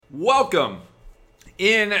Welcome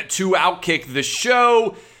in to Outkick the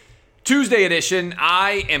Show, Tuesday edition.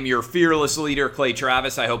 I am your fearless leader, Clay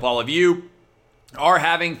Travis. I hope all of you are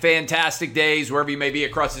having fantastic days wherever you may be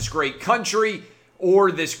across this great country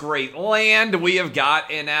or this great land. We have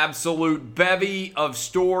got an absolute bevy of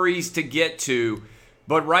stories to get to.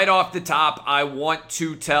 But right off the top, I want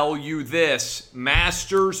to tell you this.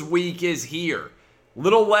 Masters Week is here.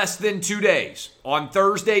 Little less than 2 days. On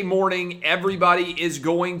Thursday morning, everybody is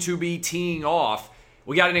going to be teeing off.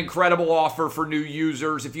 We got an incredible offer for new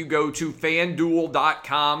users. If you go to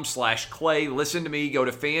fanduel.com/Clay, listen to me, go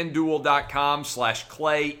to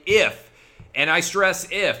fanduel.com/Clay. If, and I stress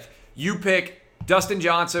if, you pick Dustin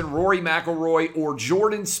Johnson, Rory McIlroy, or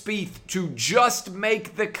Jordan Spieth to just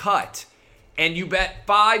make the cut, and you bet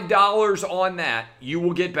 $5 on that, you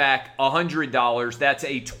will get back $100. That's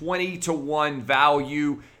a 20-1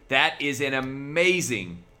 value. That is an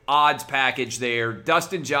amazing odds package there.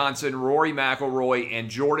 Dustin Johnson, Rory McIlroy, and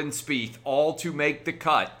Jordan Spieth all to make the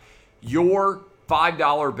cut. Your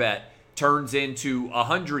 $5 bet turns into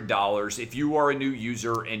 $100 if you are a new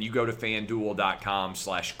user and you go to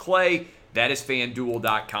fanduel.com/Clay. That is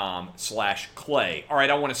fanduel.com/Clay. All right,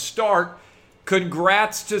 I want to start.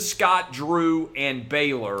 Congrats to Scott Drew and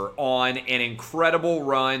Baylor on an incredible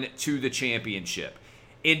run to the championship.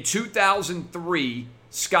 In 2003,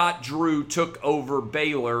 Scott Drew took over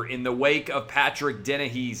Baylor in the wake of Patrick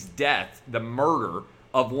Dennehy's death, the murder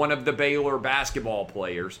of one of the Baylor basketball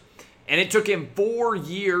players. And it took him 4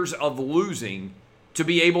 years of losing to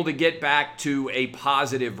be able to get back to a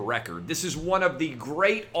positive record. This is one of the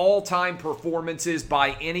great all-time performances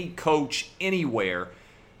by any coach anywhere.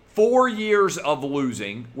 4 years of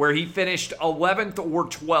losing, where he finished 11th or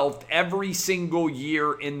 12th every single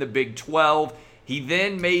year in the Big 12. He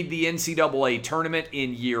then made the NCAA tournament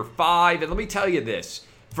in year 5. And let me tell you this,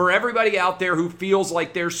 for everybody out there who feels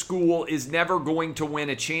like their school is never going to win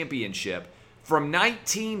a championship, from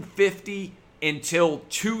 1950 until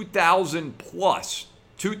 2000 plus,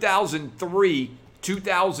 2003,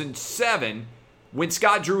 2007, when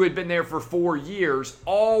Scott Drew had been there for 4 years,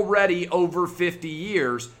 already over 50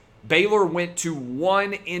 years, Baylor went to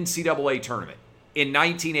one NCAA tournament in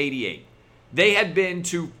 1988. They had been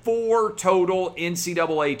to 4 total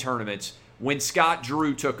NCAA tournaments when Scott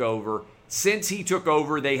Drew took over. Since he took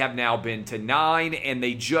over, they have now been to 9, and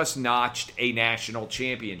they just notched a national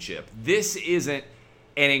championship. This isn't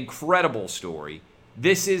an incredible story.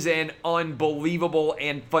 This is an unbelievable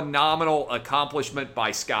and phenomenal accomplishment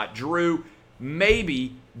by Scott Drew.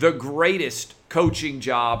 Maybe the greatest coaching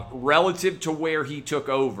job relative to where he took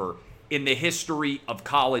over in the history of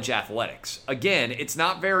college athletics. Again, it's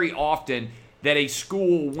not very often that a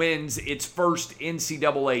school wins its first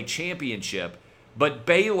NCAA championship, but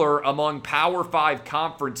Baylor, among Power 5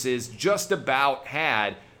 conferences, just about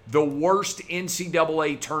had the worst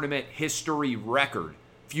NCAA tournament history record,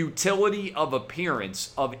 futility of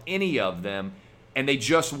appearance of any of them, and they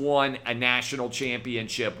just won a national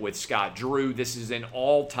championship with Scott Drew. This is an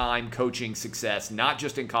all-time coaching success, not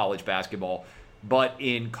just in college basketball, but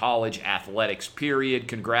in college athletics, period.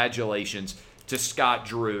 Congratulations to Scott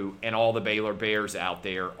Drew and all the Baylor Bears out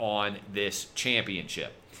there on this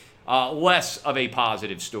championship. Less of a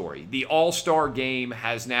positive story. The All-Star game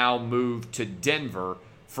has now moved to Denver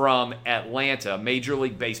from Atlanta. Major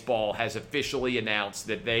League Baseball has officially announced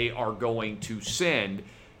that they are going to send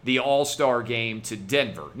the All-Star game to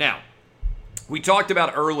Denver. Now, we talked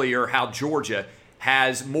about earlier how Georgia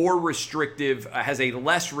has a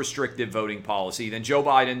less restrictive voting policy than Joe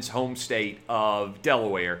Biden's home state of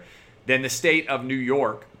Delaware, than the state of New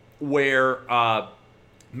York, where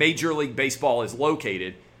Major League Baseball is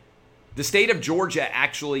located. The state of Georgia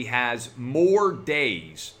actually has more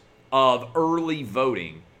days of early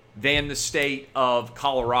voting than the state of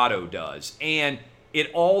Colorado does. And it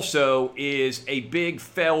also is a big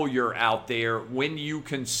failure out there when you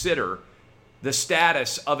consider the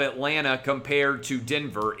status of Atlanta compared to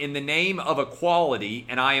Denver. In the name of equality,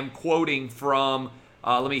 and I am quoting from,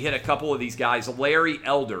 let me hit a couple of these guys, Larry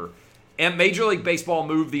Elder. And Major League Baseball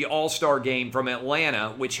moved the All-Star game from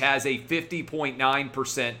Atlanta, which has a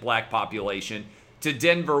 50.9% black population, to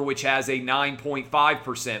Denver, which has a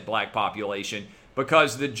 9.5% black population,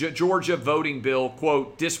 because the Georgia voting bill,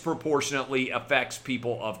 quote, disproportionately affects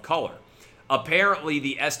people of color. Apparently,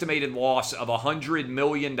 the estimated loss of $100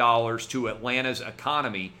 million to Atlanta's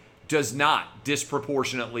economy does not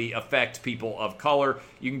disproportionately affect people of color.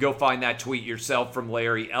 You can go find that tweet yourself from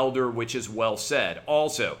Larry Elder, which is well said.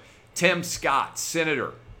 Also, Tim Scott,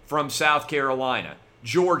 senator from South Carolina.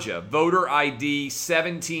 Georgia, voter ID,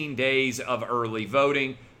 17 days of early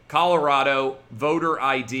voting. Colorado, voter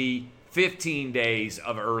ID, 15 days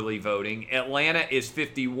of early voting. Atlanta is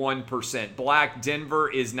 51% black.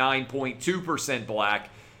 Denver is 9.2% black.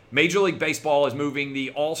 Major League Baseball is moving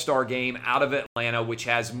the All-Star game out of Atlanta, which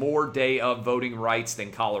has more day of voting rights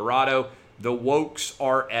than Colorado. The wokes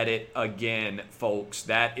are at it again, folks.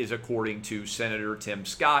 That is according to Senator Tim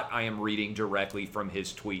Scott. I am reading directly from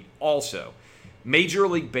his tweet also. Major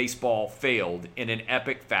League Baseball failed in an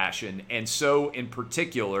epic fashion, and so in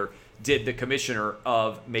particular did the commissioner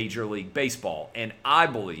of Major League Baseball, and I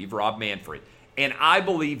believe, Rob Manfred. And I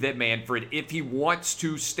believe that Manfred, if he wants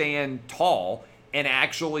to stand tall and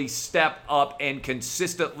actually step up and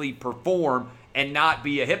consistently perform and not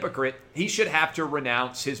be a hypocrite, he should have to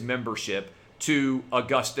renounce his membership to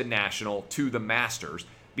Augusta National, to the Masters.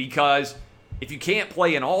 Because if you can't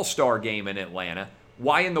play an all-star game in Atlanta,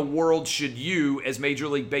 why in the world should you, as Major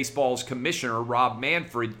League Baseball's commissioner, Rob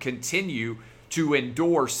Manfred, continue to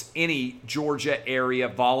endorse any Georgia area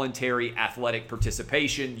voluntary athletic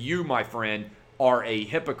participation? You, my friend, are a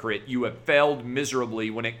hypocrite. You have failed miserably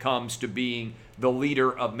when it comes to being the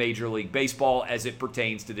leader of Major League Baseball as it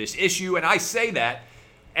pertains to this issue. And I say that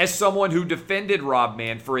as someone who defended Rob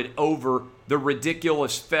Manfred over the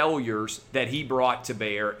ridiculous failures that he brought to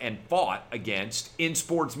bear and fought against in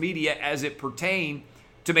sports media as it pertained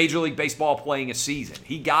to Major League Baseball playing a season.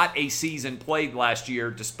 He got a season played last year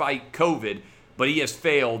despite COVID, but he has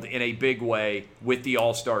failed in a big way with the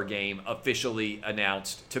All-Star game officially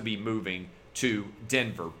announced to be moving to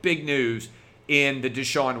Denver. Big news in the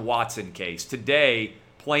Deshaun Watson case. Today,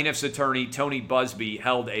 plaintiff's attorney Tony Busby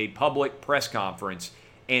held a public press conference,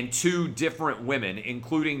 and two different women,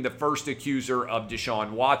 including the first accuser of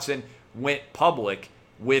Deshaun Watson, went public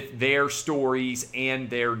with their stories and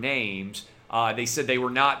their names. They said they were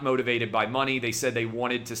not motivated by money. They said they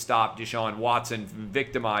wanted to stop Deshaun Watson from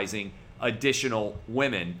victimizing additional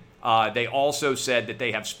women. They also said that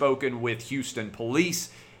they have spoken with Houston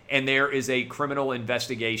police, and there is a criminal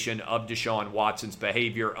investigation of Deshaun Watson's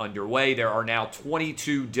behavior underway. There are now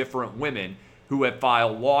 22 different women who have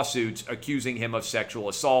filed lawsuits accusing him of sexual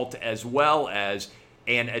assault, as well as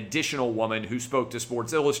an additional woman who spoke to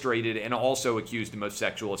Sports Illustrated and also accused him of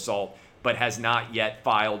sexual assault, but has not yet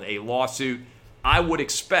filed a lawsuit. I would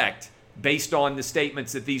expect, based on the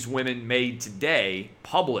statements that these women made today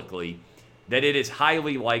publicly, that it is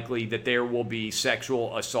highly likely that there will be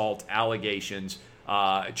sexual assault allegations,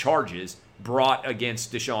 charges brought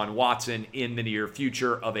against Deshaun Watson in the near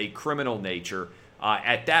future of a criminal nature.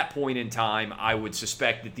 At that point in time, I would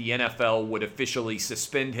suspect that the NFL would officially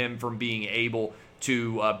suspend him from being able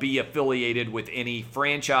to be affiliated with any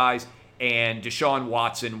franchise, and Deshaun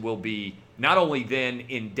Watson will be not only then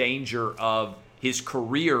in danger of his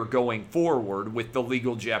career going forward with the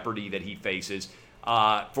legal jeopardy that he faces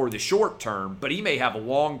for the short term, but he may have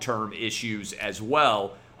long-term issues as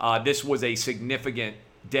well. This was a significant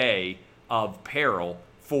day of peril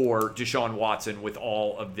for Deshaun Watson with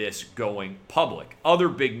all of this going public. Other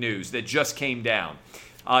big news that just came down.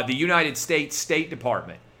 The United States State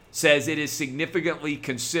Department says it is significantly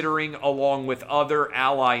considering, along with other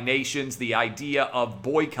ally nations, the idea of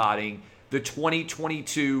boycotting the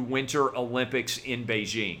 2022 Winter Olympics in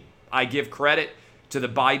Beijing. I give credit to the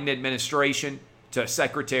Biden administration, to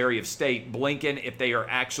Secretary of State Blinken, if they are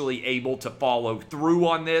actually able to follow through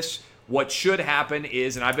on this. What should happen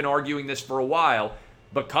is, and I've been arguing this for a while,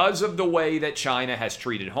 because of the way that China has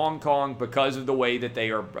treated Hong Kong, because of the way that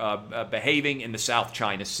they are behaving in the South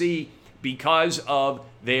China Sea, because of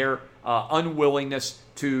their unwillingness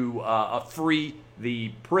to free the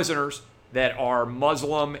prisoners that are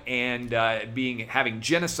Muslim and having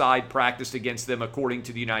genocide practiced against them, according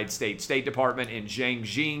to the United States State Department in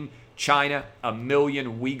Zhangjiang, China, 1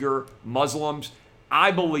 million Uyghur Muslims.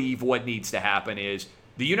 I believe what needs to happen is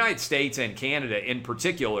the United States and Canada in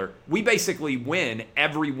particular, we basically win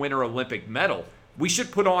every Winter Olympic medal. We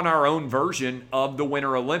should put on our own version of the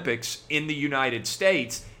Winter Olympics in the United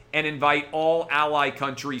States and invite all ally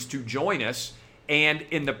countries to join us, and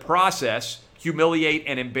in the process, humiliate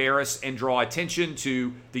and embarrass and draw attention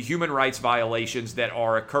to the human rights violations that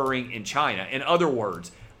are occurring in China. In other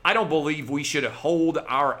words, I don't believe we should hold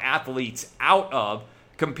our athletes out of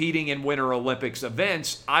competing in Winter Olympics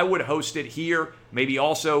events. I would host it here, maybe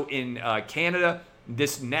also in Canada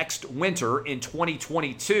this next winter in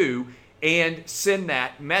 2022, and send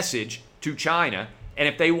that message to China. And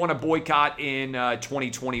if they want to boycott in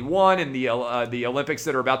 2021 and the Olympics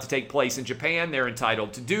that are about to take place in Japan, they're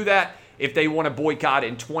entitled to do that. If they want to boycott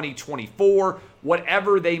in 2024,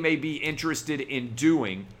 whatever they may be interested in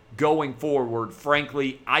doing going forward,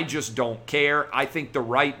 frankly, I just don't care. I think the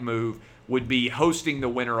right move would be hosting the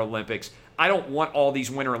Winter Olympics. I don't want all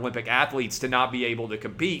these Winter Olympic athletes to not be able to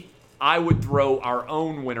compete. I would throw our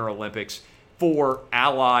own Winter Olympics for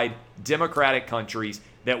allied democratic countries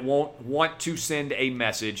that won't want to send a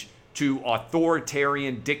message to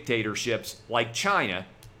authoritarian dictatorships like China.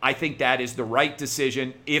 I think that is the right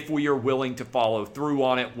decision if we are willing to follow through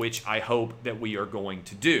on it, which I hope that we are going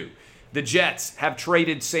to do. The Jets have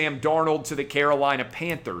traded Sam Darnold to the Carolina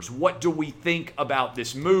Panthers. What do we think about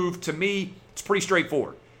this move? To me, it's pretty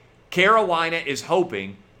straightforward. Carolina is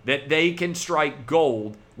hoping that they can strike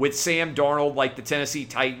gold with Sam Darnold like the Tennessee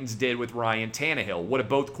Titans did with Ryan Tannehill. What do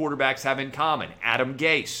both quarterbacks have in common? Adam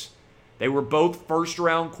Gase. They were both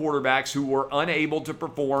first-round quarterbacks who were unable to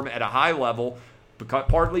perform at a high level,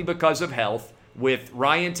 partly because of health, with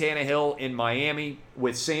Ryan Tannehill in Miami,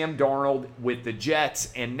 with Sam Darnold with the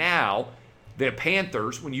Jets, and now the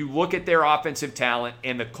Panthers. When you look at their offensive talent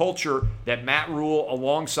and the culture that Matt Rule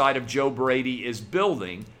alongside of Joe Brady is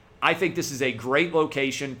building, I think this is a great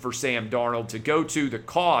location for Sam Darnold to go to. The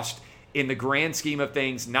cost in the grand scheme of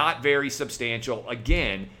things, not very substantial.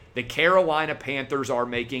 Again, the Carolina Panthers are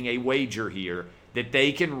making a wager here that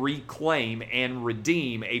they can reclaim and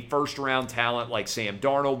redeem a first-round talent like Sam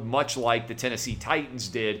Darnold, much like the Tennessee Titans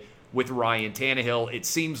did with Ryan Tannehill. It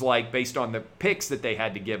seems like, based on the picks that they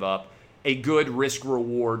had to give up, a good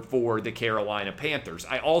risk-reward for the Carolina Panthers.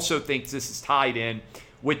 I also think this is tied in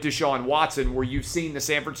with Deshaun Watson, where you've seen the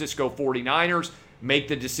San Francisco 49ers make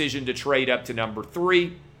the decision to trade up to number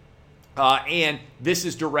 3. And this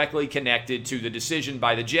is directly connected to the decision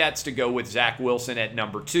by the Jets to go with Zach Wilson at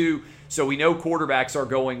number 2. So we know quarterbacks are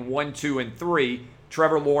going 1, 2, and 3.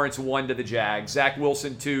 Trevor Lawrence 1 to the Jags, Zach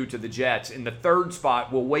Wilson 2 to the Jets. In the third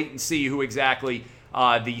spot, we'll wait and see who exactly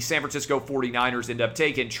the San Francisco 49ers end up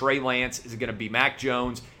taking. Trey Lance, is it going to be Mac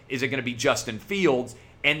Jones? Is it going to be Justin Fields?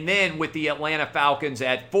 And then with the Atlanta Falcons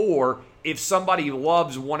at 4, if somebody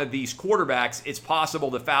loves one of these quarterbacks, it's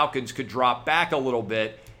possible the Falcons could drop back a little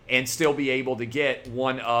bit and still be able to get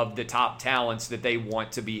one of the top talents that they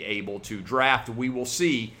want to be able to draft. We will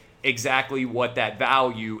see exactly what that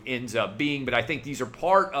value ends up being, but I think these are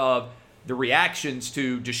part of the reactions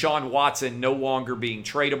to Deshaun Watson no longer being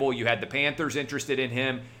tradable. You had the Panthers interested in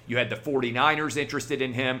him. You had the 49ers interested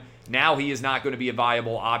in him. Now he is not going to be a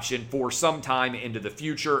viable option for some time into the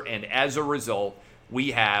future, and as a result,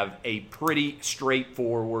 we have a pretty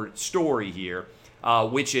straightforward story here,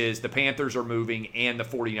 which is the Panthers are moving and the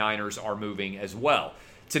 49ers are moving as well.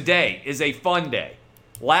 Today is a fun day.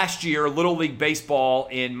 Last year, Little League Baseball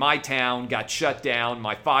in my town got shut down.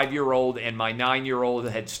 My 5-year-old and my 9-year-old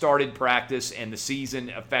had started practice and the season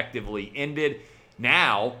effectively ended.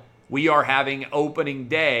 Now, we are having opening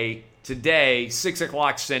day today, 6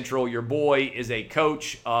 o'clock Central. Your boy is a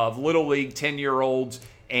coach of Little League 10-year-olds,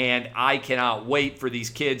 and I cannot wait for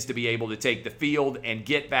these kids to be able to take the field and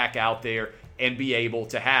get back out there and be able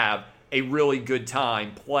to have a really good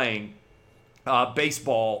time playing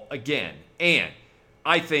baseball again. And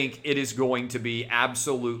I think it is going to be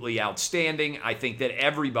absolutely outstanding. I think that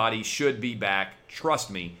everybody should be back. Trust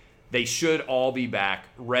me, they should all be back,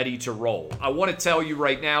 ready to roll. I want to tell you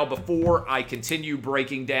right now, before I continue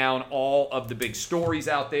breaking down all of the big stories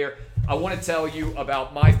out there, I want to tell you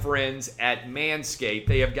about my friends at Manscaped.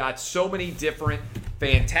 They have got so many different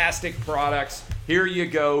fantastic products. Here you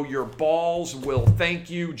go. Your balls will thank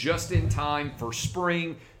you just in time for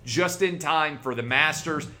spring, just in time for the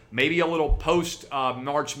Masters, maybe a little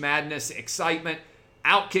post-March Madness excitement.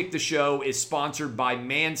 Outkick the Show is sponsored by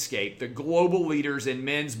Manscaped, the global leaders in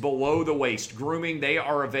men's below-the-waist grooming. They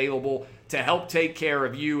are available to help take care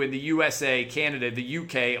of you in the USA, Canada, the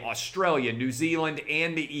UK, Australia, New Zealand,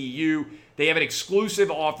 and the EU. They have an exclusive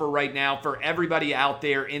offer right now for everybody out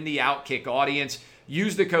there in the Outkick audience.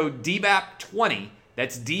 Use the code DBAP20,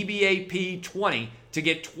 that's DBAP20, to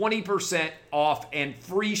get 20% off and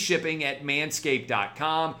free shipping at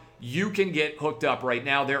manscaped.com. You can get hooked up right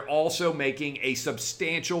now. They're also making a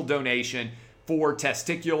substantial donation for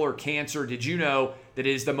testicular cancer. Did you know that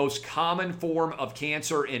it is the most common form of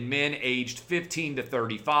cancer in men aged 15 to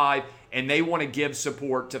 35? And they want to give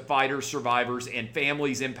support to fighters, survivors, and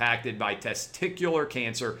families impacted by testicular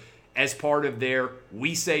cancer as part of their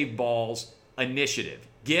We Save Balls initiative.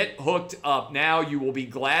 Get hooked up now. You will be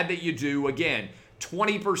glad that you do. Again,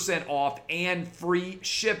 20% off and free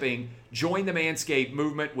shipping. Join the Manscaped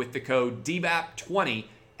movement with the code DBAP20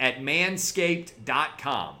 at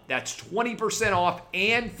manscaped.com. That's 20% off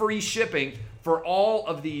and free shipping for all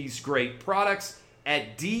of these great products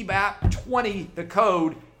at DBAP20, the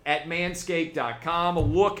code at manscaped.com.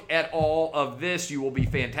 Look at all of this. You will be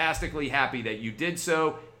fantastically happy that you did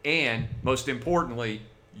so. And most importantly,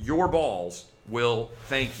 your balls will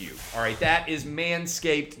thank you. All right, that is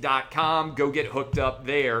manscaped.com. Go get hooked up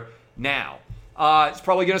there now. It's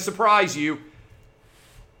probably going to surprise you.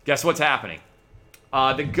 Guess what's happening?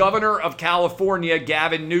 The governor of California,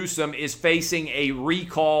 Gavin Newsom, is facing a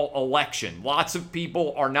recall election. Lots of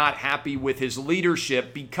people are not happy with his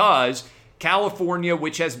leadership because California,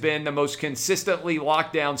 which has been the most consistently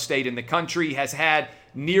locked down state in the country, has had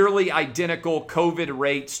nearly identical COVID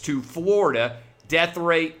rates to Florida, death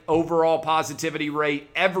rate, overall positivity rate,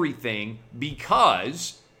 everything,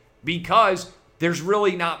 because there's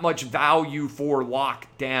really not much value for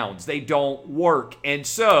lockdowns. They don't work. And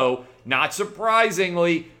so, not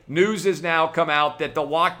surprisingly, news has now come out that the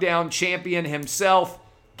lockdown champion himself,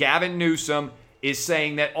 Gavin Newsom, is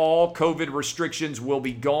saying that all COVID restrictions will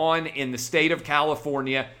be gone in the state of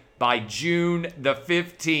California by June the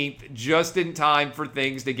 15th, just in time for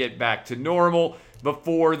things to get back to normal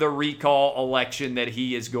before the recall election that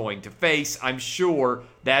he is going to face. I'm sure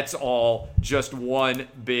that's all just one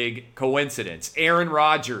big coincidence. Aaron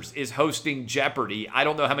Rodgers is hosting Jeopardy. I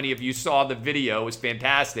don't know how many of you saw the video. It was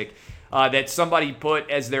fantastic that somebody put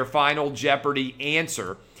as their final Jeopardy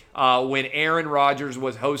answer. When Aaron Rodgers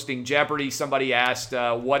was hosting Jeopardy, somebody asked,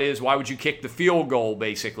 why would you kick the field goal,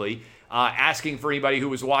 basically, asking for anybody who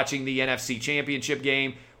was watching the NFC Championship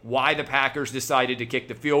game why the Packers decided to kick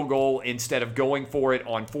the field goal instead of going for it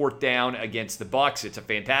on fourth down against the Bucs. It's a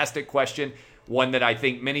fantastic question, one that I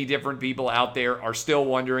think many different people out there are still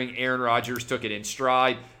wondering. Aaron Rodgers took it in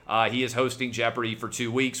stride. He is hosting Jeopardy for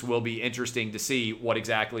 2 weeks. Will be interesting to see what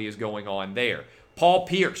exactly is going on there. Paul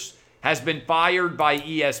Pierce has been fired by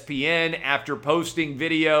ESPN after posting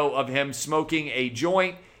video of him smoking a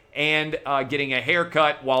joint and getting a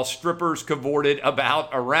haircut while strippers cavorted about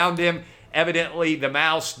around him. Evidently, the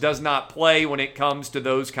mouse does not play when it comes to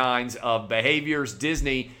those kinds of behaviors.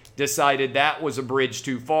 Disney decided that was a bridge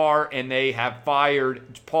too far, and they have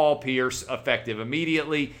fired Paul Pierce effective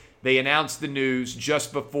immediately. They announced the news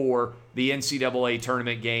just before the NCAA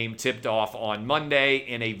tournament game tipped off on Monday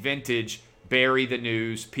in a vintage bury the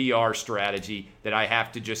news PR strategy that I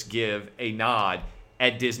have to just give a nod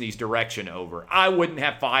at Disney's direction over. I wouldn't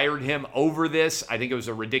have fired him over this. I think it was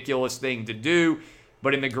a ridiculous thing to do.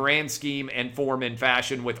 But in the grand scheme and form and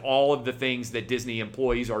fashion, with all of the things that Disney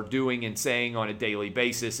employees are doing and saying on a daily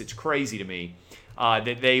basis, it's crazy to me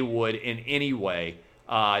that they would in any way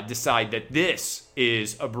decide that this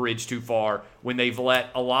is a bridge too far when they've let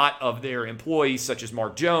a lot of their employees, such as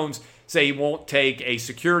Mark Jones, say he won't take a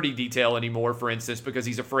security detail anymore, for instance, because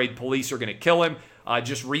he's afraid police are going to kill him.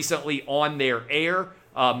 Just recently on their air,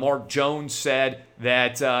 Mark Jones said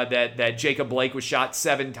that Jacob Blake was shot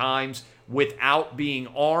 7 times without being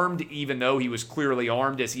armed, even though he was clearly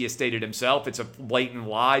armed, as he has stated himself. It's a blatant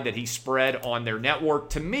lie that he spread on their network.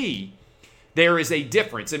 To me, there is a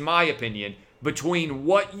difference, in my opinion, between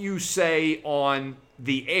what you say on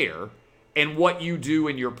the air and what you do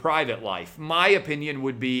in your private life. My opinion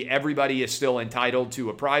would be everybody is still entitled to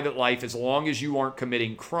a private life as long as you aren't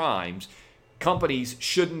committing crimes. Companies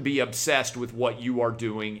shouldn't be obsessed with what you are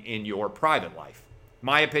doing in your private life.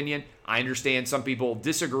 My opinion, I understand some people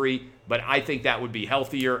disagree, but I think that would be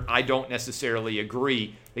healthier. I don't necessarily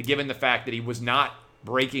agree that given the fact that he was not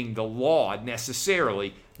breaking the law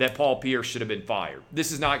necessarily, that Paul Pierce should have been fired.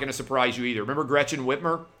 This is not going to surprise you either. Remember Gretchen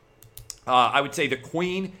Whitmer? I would say the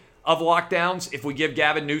queen of lockdowns. If we give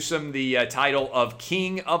Gavin Newsom the title of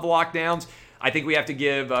king of lockdowns, I think we have to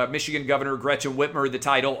give Michigan Governor Gretchen Whitmer the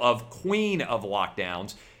title of queen of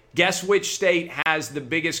lockdowns. Guess which state has the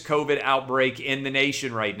biggest COVID outbreak in the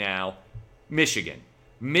nation right now? Michigan.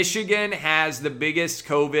 Michigan has the biggest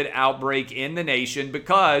COVID outbreak in the nation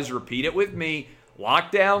because, repeat it with me,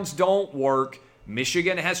 lockdowns don't work.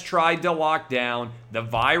 Michigan has tried to lock down. The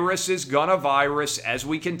virus is gonna virus, as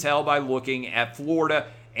we can tell by looking at Florida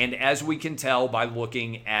and as we can tell by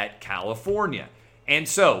looking at California. And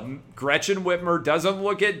so, Gretchen Whitmer doesn't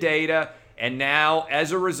look at data. And now,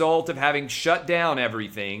 as a result of having shut down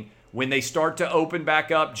everything, when they start to open back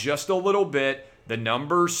up just a little bit, the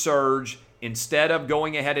numbers surge. Instead of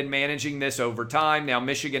going ahead and managing this over time, now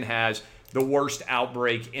Michigan has the worst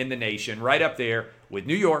outbreak in the nation, right up there with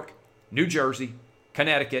New York, New Jersey,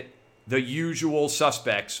 Connecticut, the usual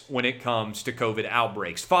suspects when it comes to COVID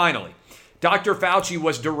outbreaks. Finally, Dr. Fauci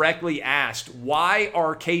was directly asked, why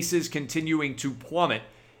are cases continuing to plummet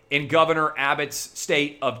in Governor Abbott's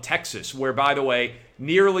state of Texas, where, by the way,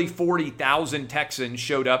 nearly 40,000 Texans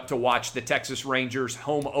showed up to watch the Texas Rangers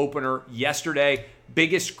home opener yesterday.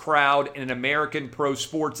 Biggest crowd in an American pro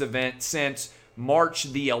sports event since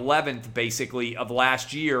March the 11th, basically, of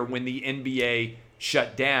last year when the NBA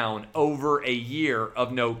shut down. Over a year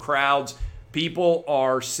of no crowds. People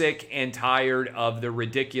are sick and tired of the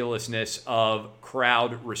ridiculousness of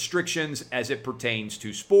crowd restrictions as it pertains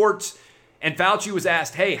to sports. And Fauci was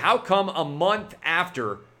asked, hey, how come a month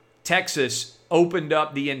after Texas opened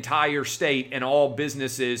up the entire state and all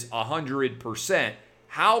businesses 100%,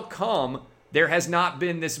 how come there has not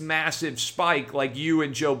been this massive spike like you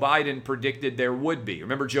and Joe Biden predicted there would be?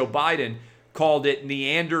 Remember, Joe Biden called it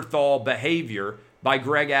Neanderthal behavior by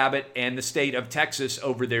Greg Abbott and the state of Texas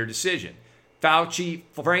over their decision. Fauci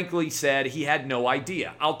frankly said he had no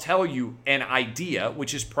idea. I'll tell you an idea,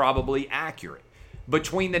 which is probably accurate.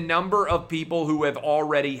 Between the number of people who have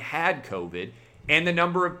already had COVID and the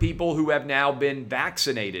number of people who have now been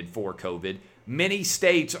vaccinated for COVID, many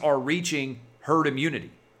states are reaching herd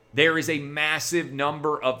immunity. There is a massive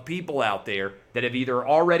number of people out there that have either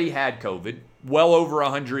already had COVID, well over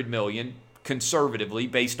 100 million, conservatively,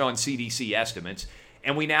 based on CDC estimates,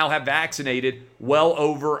 and we now have vaccinated well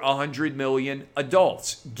over 100 million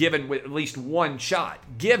adults, given with at least one shot.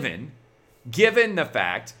 Given the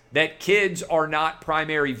fact that kids are not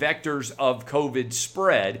primary vectors of COVID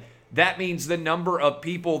spread, that means the number of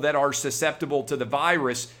people that are susceptible to the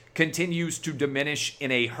virus continues to diminish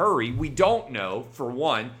in a hurry. We don't know, for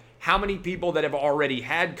one, how many people that have already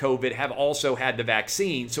had COVID have also had the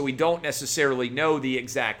vaccine, so we don't necessarily know the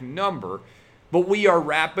exact number. But we are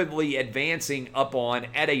rapidly advancing up on,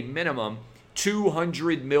 at a minimum,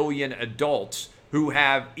 200 million adults who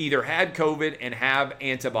have either had COVID and have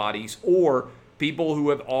antibodies, or people who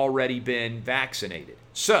have already been vaccinated.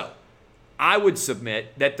 So I would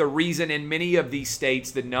submit that the reason in many of these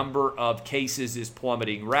states the number of cases is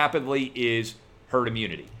plummeting rapidly is herd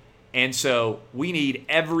immunity. And so we need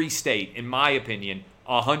every state, in my opinion,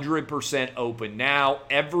 100% open now.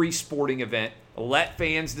 Every sporting event, let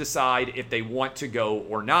fans decide if they want to go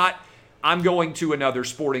or not. I'm going to another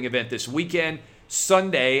sporting event this weekend.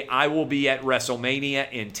 Sunday, I will be at WrestleMania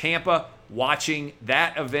in Tampa watching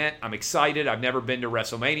that event. I'm excited. I've never been to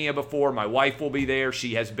WrestleMania before. My wife will be there.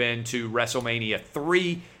 She has been to WrestleMania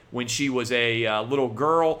 3 when she was a little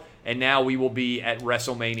girl, and now we will be at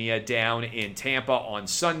WrestleMania down in Tampa on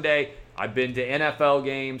Sunday. I've been to NFL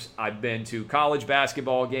games. I've been to college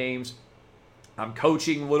basketball games. I'm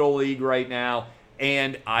coaching Little League right now,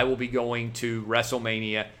 and I will be going to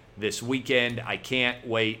WrestleMania this weekend. I can't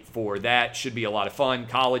wait for that. Should be a lot of fun.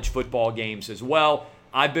 College football games as well.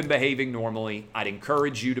 I've been behaving normally. I'd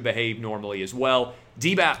encourage you to behave normally as well.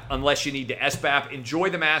 DBAP, unless you need to SBAP. Enjoy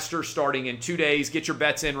the Masters starting in 2 days. Get your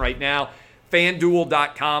bets in right now.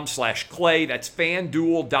 FanDuel.com/Clay. That's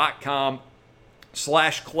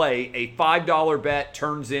FanDuel.com/Clay. A $5 bet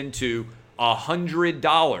turns into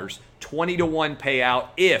 $100, 20-1 payout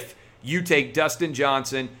if you take Dustin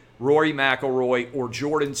Johnson, Rory McIlroy, or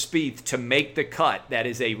Jordan Spieth to make the cut. That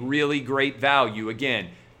is a really great value. Again,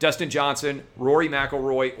 Dustin Johnson, Rory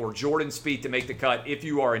McIlroy, or Jordan Spieth to make the cut if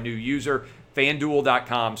you are a new user.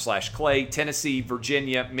 FanDuel.com/Clay. Tennessee,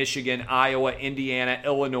 Virginia, Michigan, Iowa, Indiana,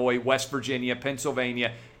 Illinois, West Virginia,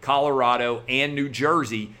 Pennsylvania, Colorado, and New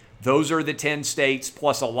Jersey. Those are the 10 states,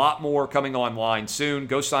 plus a lot more coming online soon.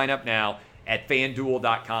 Go sign up now at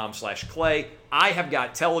FanDuel.com/Clay. I have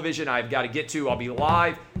got television I've got to get to. I'll be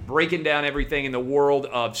live breaking down everything in the world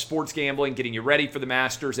of sports gambling, getting you ready for the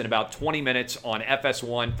Masters in about 20 minutes on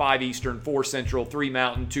FS1, 5 Eastern, 4 Central, 3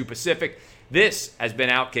 Mountain, 2 Pacific. This has been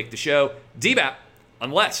Outkick the Show. DBAP,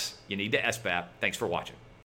 unless you need to SBAP. Thanks for watching.